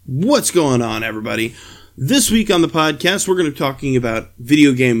What's going on, everybody? This week on the podcast, we're going to be talking about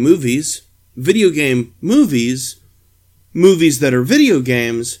video game movies, movies that are video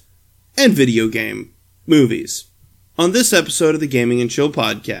games, and video game movies. On this episode of the Gaming and Chill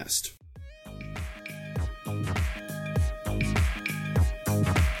podcast.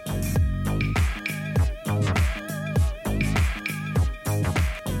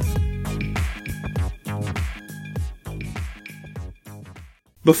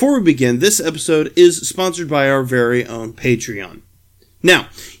 Before we begin, this episode is sponsored by our very own Patreon. Now,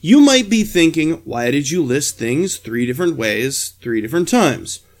 you might be thinking, why did you list things 3 different ways, 3 different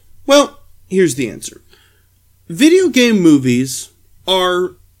times? Well, here's the answer. Video game movies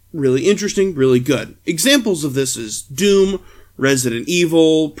are really interesting, really good. Examples of this is Doom, Resident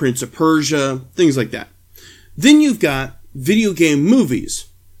Evil, Prince of Persia, things like that. Then you've got video game movies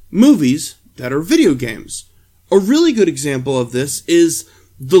that are video games. A really good example of this is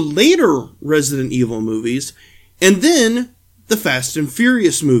the later Resident Evil movies, and then the Fast and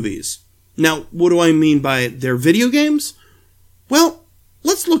Furious movies. Now, what do I mean by they're video games? Well,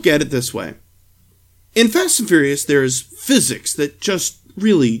 let's look at it this way. In Fast and Furious, there's physics that just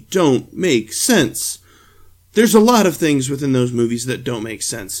really don't make sense. There's a lot of things within those movies that don't make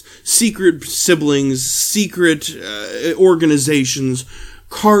sense. Secret siblings, secret organizations,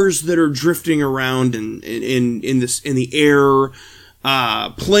 cars that are drifting around in the air,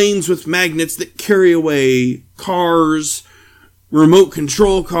 planes with magnets that carry away cars, remote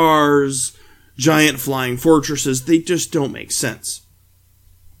control cars, giant flying fortresses. They just don't make sense.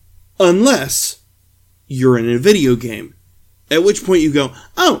 Unless you're in a video game. At which point you go,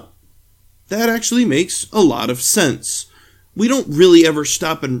 oh, that actually makes a lot of sense. We don't really ever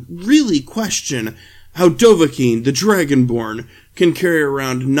stop and really question how Dovahkiin, the Dragonborn, can carry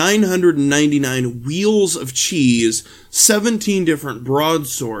around 999 wheels of cheese, 17 different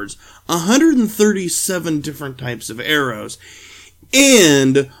broadswords, 137 different types of arrows,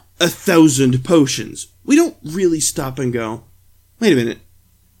 and 1,000 potions. We don't really stop and go, wait a minute,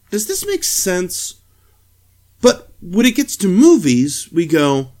 does this make sense? But when it gets to movies, we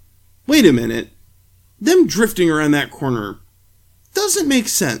go, wait a minute, them drifting around that corner doesn't make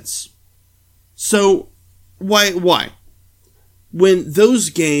sense. So, why? When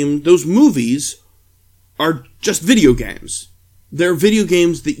those movies are just video games. They're video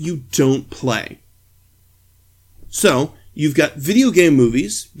games that you don't play. So, you've got video game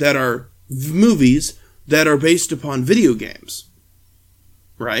movies that are based upon video games.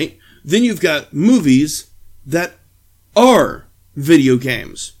 Right? Then you've got movies that are video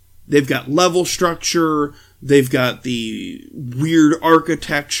games. They've got level structure, they've got the weird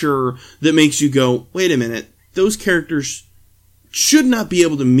architecture that makes you go, wait a minute, those characters should not be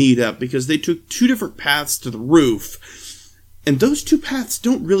able to meet up because they took 2 different paths to the roof, and those 2 paths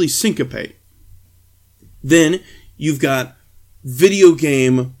don't really syncopate. Then you've got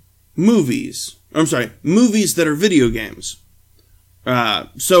movies that are video games.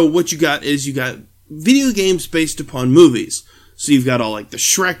 So what you got is you got video games based upon movies. So you've got all like the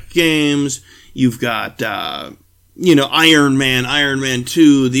Shrek games, you've got, Iron Man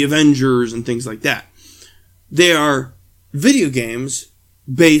 2, the Avengers, and things like that. They are video games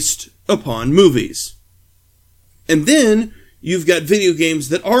based upon movies. And then you've got video games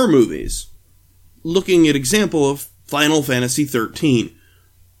that are movies. Looking at example of Final Fantasy XIII.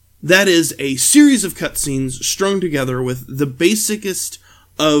 That is a series of cutscenes strung together with the basicest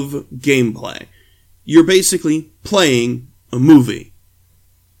of gameplay. You're basically playing a movie.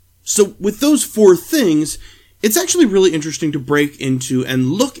 So with those 4 things, it's actually really interesting to break into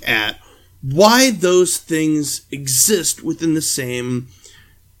and look at why those things exist within the same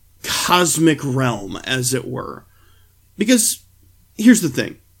cosmic realm, as it were. Because here's the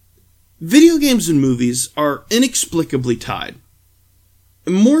thing. Video games and movies are inexplicably tied.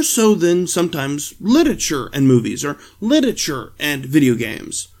 More so than sometimes literature and movies, or literature and video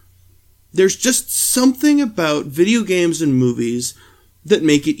games. There's just something about video games and movies that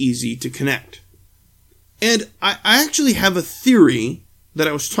make it easy to connect. And I actually have a theory that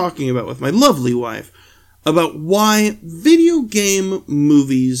I was talking about with my lovely wife about why video game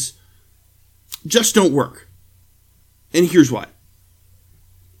movies just don't work. And here's why.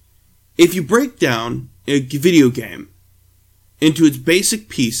 If you break down a video game into its basic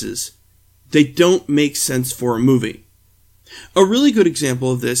pieces, they don't make sense for a movie. A really good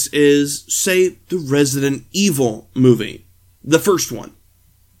example of this is, say, the Resident Evil movie. The first one.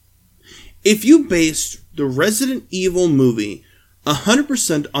 If you based the Resident Evil movie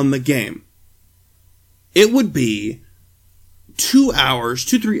 100% on the game, it would be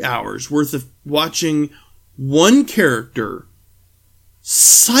 2-3 hours worth of watching one character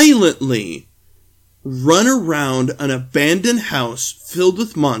silently run around an abandoned house filled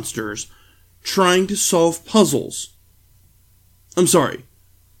with monsters trying to solve puzzles. I'm sorry.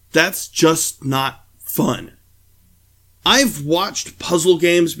 That's just not fun. I've watched puzzle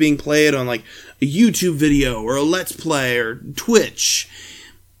games being played on like a YouTube video or a Let's Play or Twitch,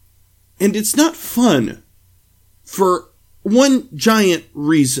 and it's not fun for one giant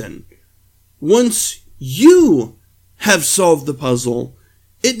reason. Once you have solved the puzzle,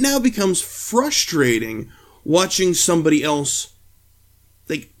 it now becomes frustrating watching somebody else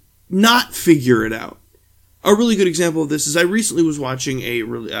like not figure it out. A really good example of this is I recently was watching a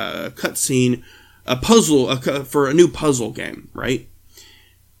cutscene, a puzzle for a new puzzle game, right?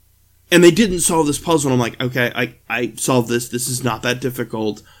 And they didn't solve this puzzle, and I'm like, okay, I solved this. This is not that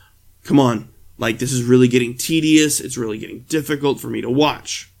difficult. Come on. Like, this is really getting tedious. It's really getting difficult for me to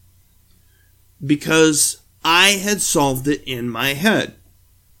watch. Because I had solved it in my head.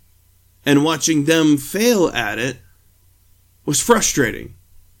 And watching them fail at it was frustrating.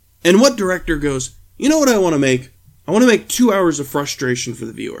 And what director goes, you know what I want to make? I want to make 2 hours of frustration for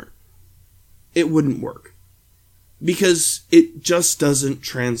the viewer. It wouldn't work. Because it just doesn't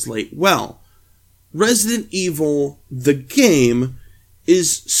translate well. Resident Evil, the game,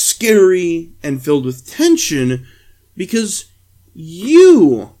 is scary and filled with tension because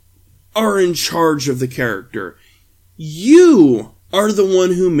you are in charge of the character. You are the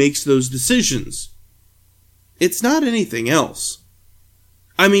one who makes those decisions. It's not anything else.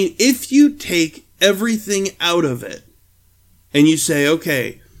 I mean, if you take everything out of it and you say,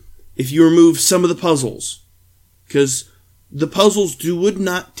 okay, if you remove some of the puzzles, because the puzzles would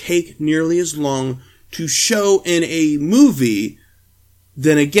not take nearly as long to show in a movie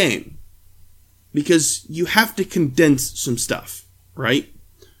than a game. Because you have to condense some stuff, right?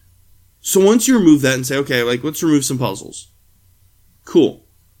 So once you remove that and say, okay, like, let's remove some puzzles. Cool.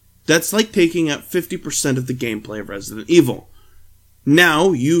 That's like taking out 50% of the gameplay of Resident Evil.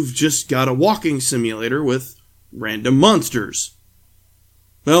 Now you've just got a walking simulator with random monsters.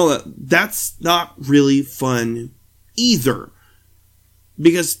 Well, that's not really fun either.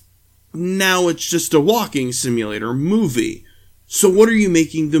 Because now it's just a walking simulator movie. So what are you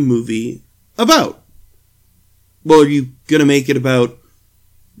making the movie about? Well, are you going to make it about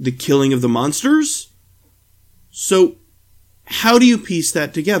the killing of the monsters? So how do you piece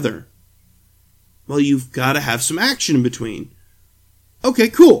that together? Well, you've got to have some action in between. Okay,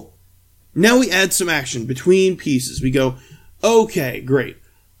 cool. Now we add some action between pieces. We go, okay, great.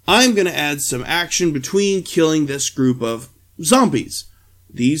 I'm going to add some action between killing this group of zombies.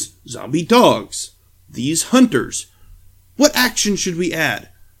 These zombie dogs. These hunters. What action should we add?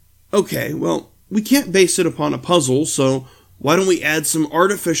 Okay, well, we can't base it upon a puzzle, so why don't we add some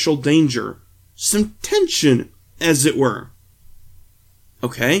artificial danger? Some tension, as it were.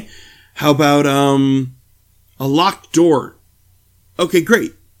 Okay, how about, a locked door? Okay,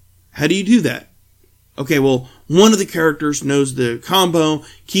 great. How do you do that? Okay, well, one of the characters knows the combo,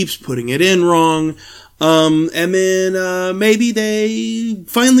 keeps putting it in wrong, and then, maybe they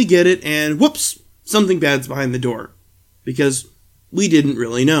finally get it, and whoops, something bad's behind the door. Because we didn't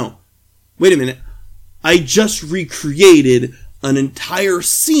really know. Wait a minute. I just recreated an entire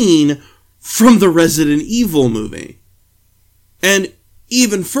scene from the Resident Evil movie. And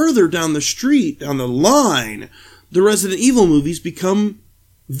even further down the street, down the line, the Resident Evil movies become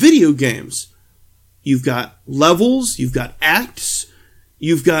video games. You've got levels, you've got acts,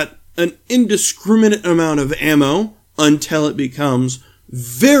 you've got an indiscriminate amount of ammo until it becomes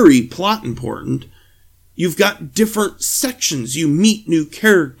very plot important. You've got different sections. You meet new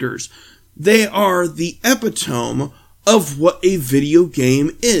characters. They are the epitome of what a video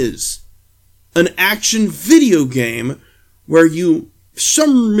game is. An action video game where you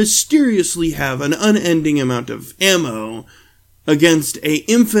mysteriously have an unending amount of ammo against an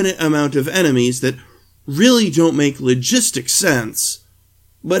infinite amount of enemies that really don't make logistic sense.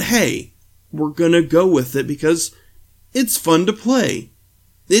 But hey, we're gonna go with it because it's fun to play.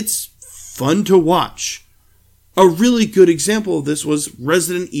 It's fun to watch. A really good example of this was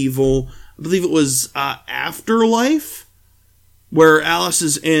Resident Evil, I believe it was Afterlife, where Alice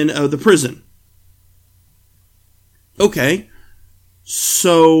is in the prison. Okay,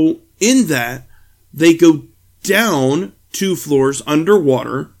 so in that, they go down 2 floors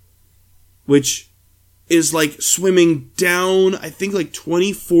underwater, which is like swimming down, I think like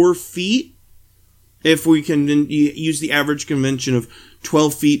 24 feet, if we can use the average convention of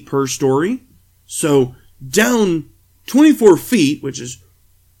 12 feet per story. So down 24 feet, which is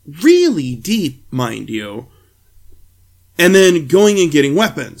really deep, mind you, and then going and getting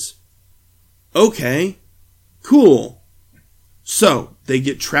weapons. Okay, cool. So, they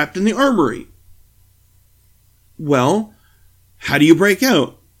get trapped in the armory. Well, how do you break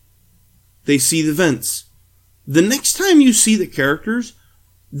out? They see the vents. The next time you see the characters,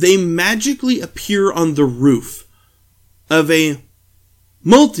 they magically appear on the roof of a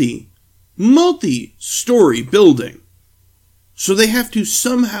multi-story building. So they have to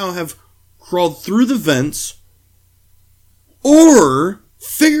somehow have crawled through the vents or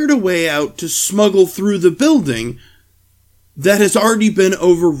figured a way out to smuggle through the building that has already been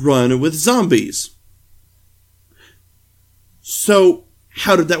overrun with zombies. So,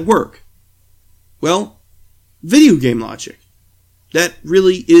 how did that work? Well, video game logic. That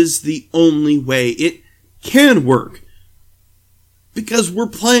really is the only way it can work. Because we're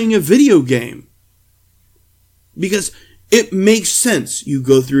playing a video game. Because it makes sense. You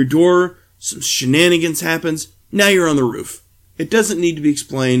go through a door, some shenanigans happens, now you're on the roof. It doesn't need to be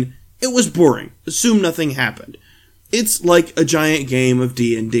explained. It was boring. Assume nothing happened. It's like a giant game of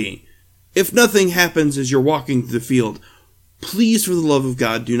D&D. If nothing happens as you're walking through the field, please, for the love of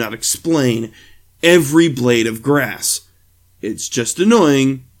God, do not explain every blade of grass. It's just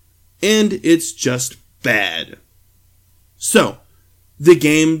annoying, and it's just bad. So,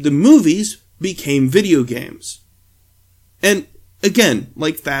 the movies became video games. And, again,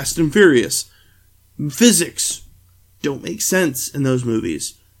 like Fast and Furious, physics don't make sense in those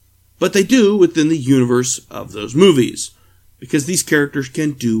movies. But they do within the universe of those movies. Because these characters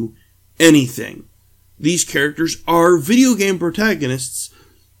can do anything. These characters are video game protagonists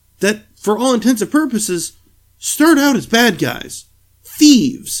that, for all intents and purposes, start out as bad guys,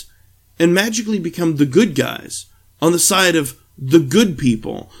 thieves, and magically become the good guys on the side of the good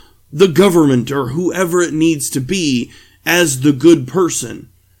people, the government, or whoever it needs to be as the good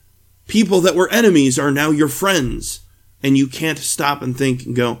person. People that were enemies are now your friends, and you can't stop and think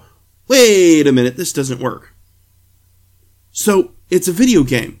and go, wait a minute, this doesn't work. So, it's a video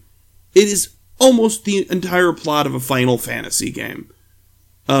game. It is almost the entire plot of a Final Fantasy game.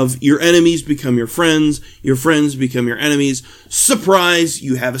 Of your enemies become your friends become your enemies. Surprise,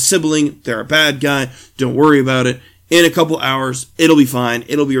 you have a sibling, they're a bad guy, don't worry about it. In a couple hours, it'll be fine,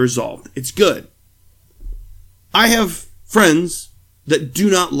 it'll be resolved. It's good. I have friends that do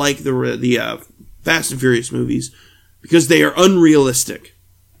not like the Fast and Furious movies because they are unrealistic.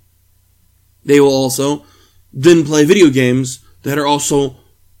 They will also then play video games that are also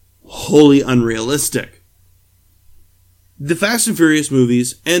wholly unrealistic. The Fast and Furious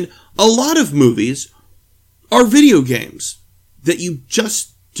movies, and a lot of movies, are video games that you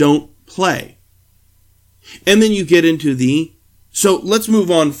just don't play. And then you get into so let's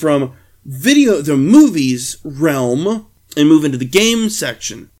move on from the movies realm and move into the game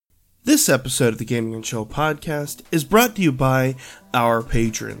section. This episode of the Gaming and Chill podcast is brought to you by our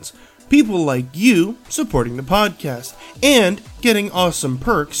patrons. People like you supporting the podcast and getting awesome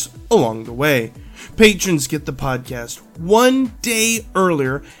perks along the way. Patrons get the podcast one day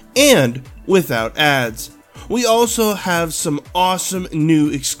earlier and without ads. We also have some awesome new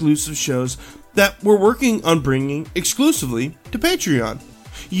exclusive shows that we're working on bringing exclusively to Patreon.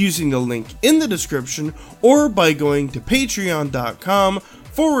 Using the link in the description or by going to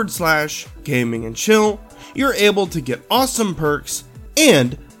patreon.com/gaming and chill, you're able to get awesome perks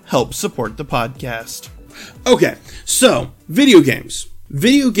and help support the podcast. Okay, so video games.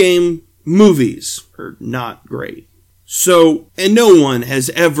 Video game movies are not great. So, and no one has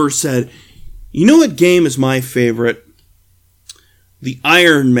ever said, you know what game is my favorite? The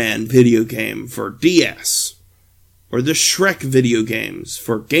Iron Man video game for DS. Or the Shrek video games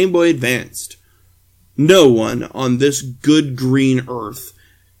for Game Boy Advanced. No one on this good green earth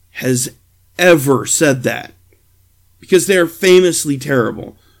has ever said that. Because they're famously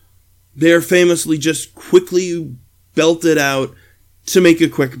terrible. They're famously just quickly belted out to make a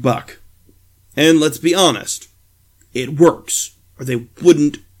quick buck. And let's be honest, it works, or they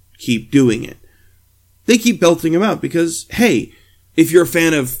wouldn't keep doing it. They keep belting them out because, hey, if you're a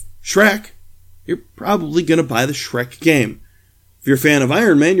fan of Shrek, you're probably going to buy the Shrek game. If you're a fan of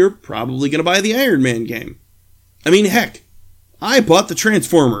Iron Man, you're probably going to buy the Iron Man game. I mean, heck, I bought the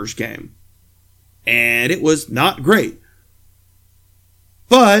Transformers game. And it was not great.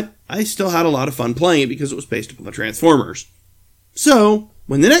 But I still had a lot of fun playing it because it was based upon the Transformers. So,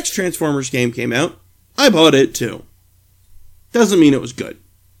 when the next Transformers game came out, I bought it too. Doesn't mean it was good.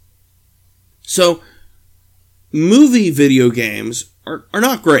 So, movie video games are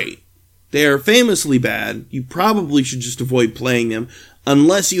not great. They are famously bad. You probably should just avoid playing them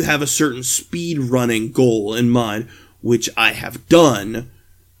unless you have a certain speed running goal in mind, which I have done.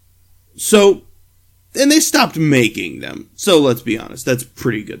 So, and they stopped making them. So let's be honest, that's a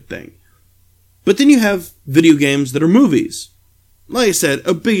pretty good thing. But then you have video games that are movies. Like I said,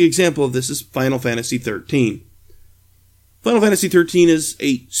 a big example of this is Final Fantasy XIII. Final Fantasy XIII is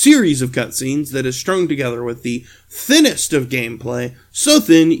a series of cutscenes that is strung together with the thinnest of gameplay, so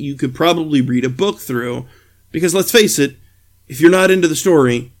thin you could probably read a book through, because let's face it, if you're not into the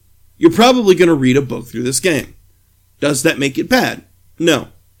story, you're probably going to read a book through this game. Does that make it bad? No.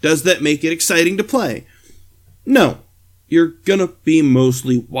 Does that make it exciting to play? No. You're going to be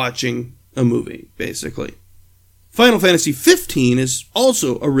mostly watching a movie, basically. Final Fantasy XV is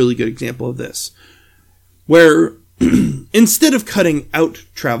also a really good example of this, where instead of cutting out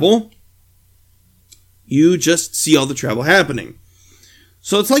travel, you just see all the travel happening.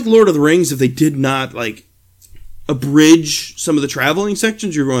 So it's like Lord of the Rings if they did not, abridge some of the traveling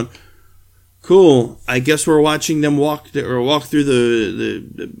sections. You're going, cool, I guess we're watching them walk through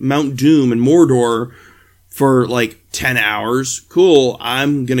the Mount Doom and Mordor for 10 hours. Cool,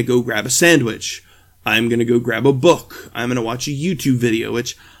 I'm going to go grab a sandwich. I'm going to go grab a book. I'm going to watch a YouTube video,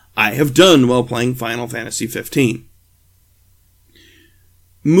 which I have done while playing Final Fantasy 15.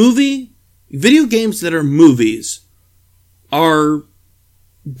 Video games that are movies are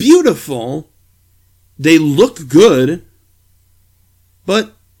beautiful. They look good.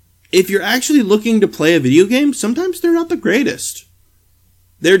 But if you're actually looking to play a video game, sometimes they're not the greatest.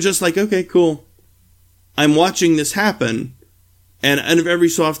 They're just okay, cool. I'm watching this happen. And every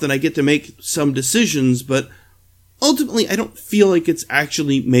so often I get to make some decisions, but ultimately I don't feel like it's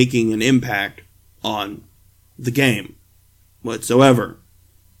actually making an impact on the game whatsoever.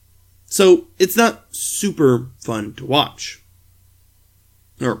 So it's not super fun to watch.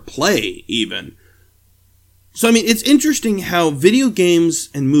 Or play, even. So, it's interesting how video games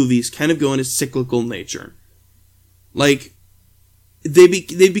and movies kind of go in a cyclical nature. They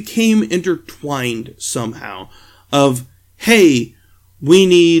became intertwined somehow of, hey, we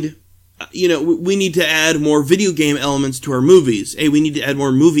need to add more video game elements to our movies. Hey, we need to add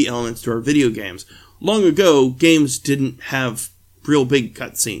more movie elements to our video games. Long ago, games didn't have real big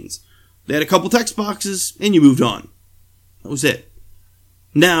cutscenes. They had a couple text boxes, and you moved on. That was it.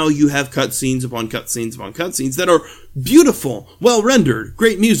 Now you have cutscenes upon cutscenes upon cutscenes that are beautiful, well-rendered,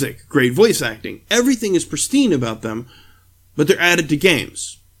 great music, great voice acting. Everything is pristine about them, but they're added to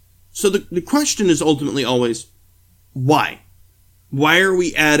games. So the question is ultimately always, why? Why are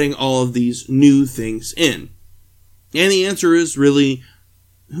we adding all of these new things in? And the answer is really,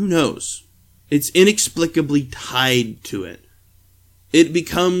 who knows? It's inexplicably tied to it. It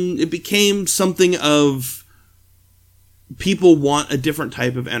became something of people want a different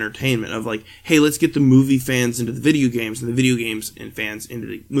type of entertainment of hey, let's get the movie fans into the video games and the video games and fans into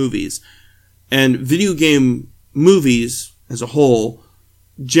the movies. And video game movies as a whole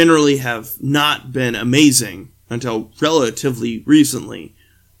generally have not been amazing until relatively recently.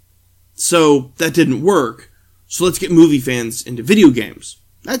 So that didn't work. So let's get movie fans into video games.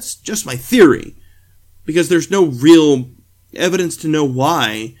 That's just my theory. Because there's no real evidence to know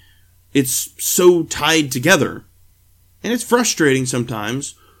why it's so tied together. And it's frustrating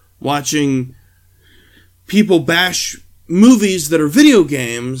sometimes watching people bash movies that are video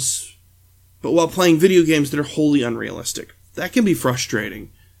games, but while playing video games that are wholly unrealistic. That can be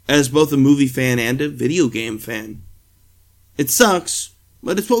frustrating as both a movie fan and a video game fan. It sucks,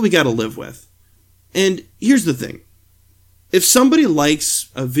 but it's what we gotta live with. And here's the thing. If somebody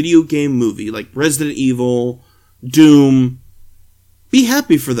likes a video game movie like Resident Evil, Doom, be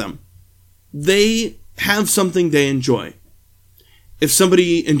happy for them. They have something they enjoy. If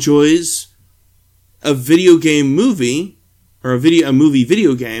somebody enjoys a video game movie, or a movie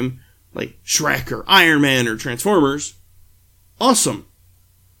video game, like Shrek or Iron Man or Transformers, awesome.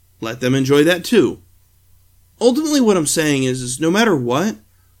 Let them enjoy that too. Ultimately what I'm saying is no matter what,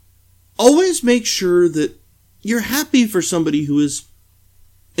 always make sure that you're happy for somebody who is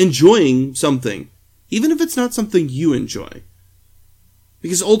enjoying something, even if it's not something you enjoy.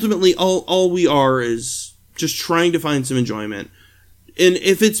 Because ultimately, all we are is just trying to find some enjoyment. And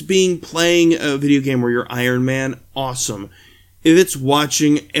if it's playing a video game where you're Iron Man, awesome. If it's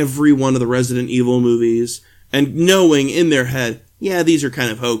watching every one of the Resident Evil movies and knowing in their head, yeah, these are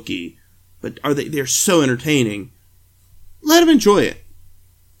kind of hokey, but they're so entertaining, let them enjoy it.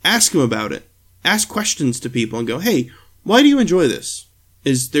 Ask them about it. Ask questions to people and go, hey, why do you enjoy this?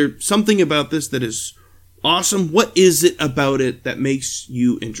 Is there something about this that is awesome? What is it about it that makes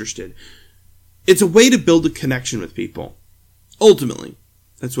you interested? It's a way to build a connection with people. Ultimately,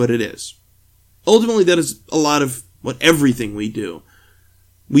 that's what it is. Ultimately, that is a lot of what everything we do.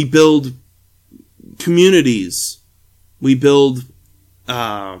 We build communities. We build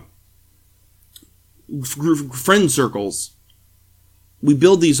friend circles. We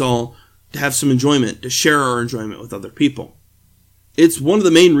build these all to have some enjoyment, to share our enjoyment with other people. It's one of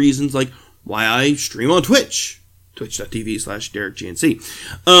the main reasons, like, why I stream on Twitch. Twitch.tv/DerekGNC.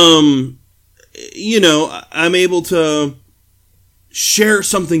 I'm able to share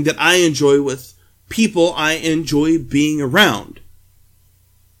something that I enjoy with people I enjoy being around.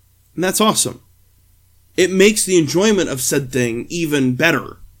 And that's awesome. It makes the enjoyment of said thing even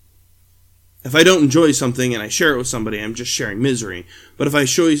better. If I don't enjoy something and I share it with somebody, I'm just sharing misery. But if I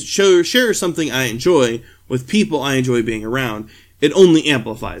share something I enjoy with people I enjoy being around, it only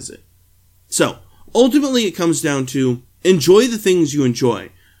amplifies it. So, ultimately it comes down to enjoy the things you enjoy,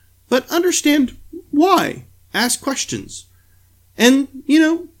 but understand why. Ask questions. And,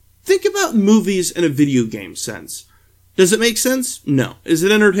 think about movies in a video game sense. Does it make sense? No. Is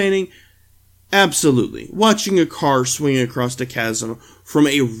it entertaining? Absolutely. Watching a car swing across a chasm from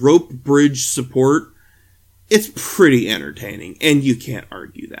a rope bridge support, it's pretty entertaining, and you can't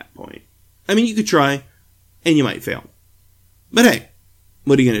argue that point. I mean, you could try, and you might fail. But hey,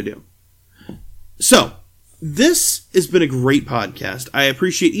 what are you going to do? So, this has been a great podcast. I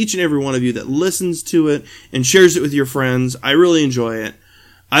appreciate each and every one of you that listens to it and shares it with your friends. I really enjoy it.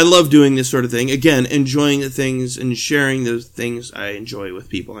 I love doing this sort of thing. Again, enjoying the things and sharing those things I enjoy with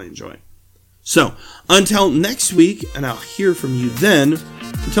people I enjoy. So, until next week, and I'll hear from you then,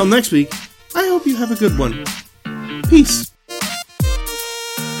 until next week, I hope you have a good one. Peace.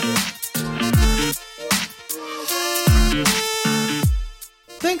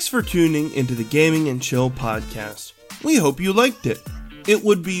 Thanks for tuning into the Gaming and Chill podcast. We hope you liked it. It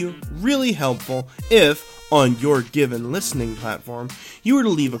would be really helpful if, on your given listening platform, you were to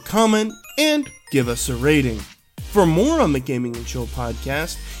leave a comment and give us a rating. For more on the Gaming and Chill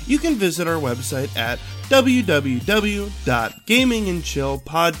podcast, you can visit our website at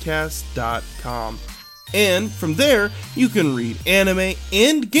www.gamingandchillpodcast.com. And from there, you can read anime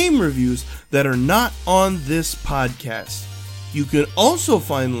and game reviews that are not on this podcast. You can also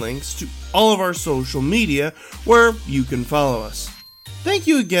find links to all of our social media where you can follow us. Thank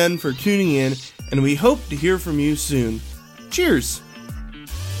you again for tuning in, and we hope to hear from you soon. Cheers!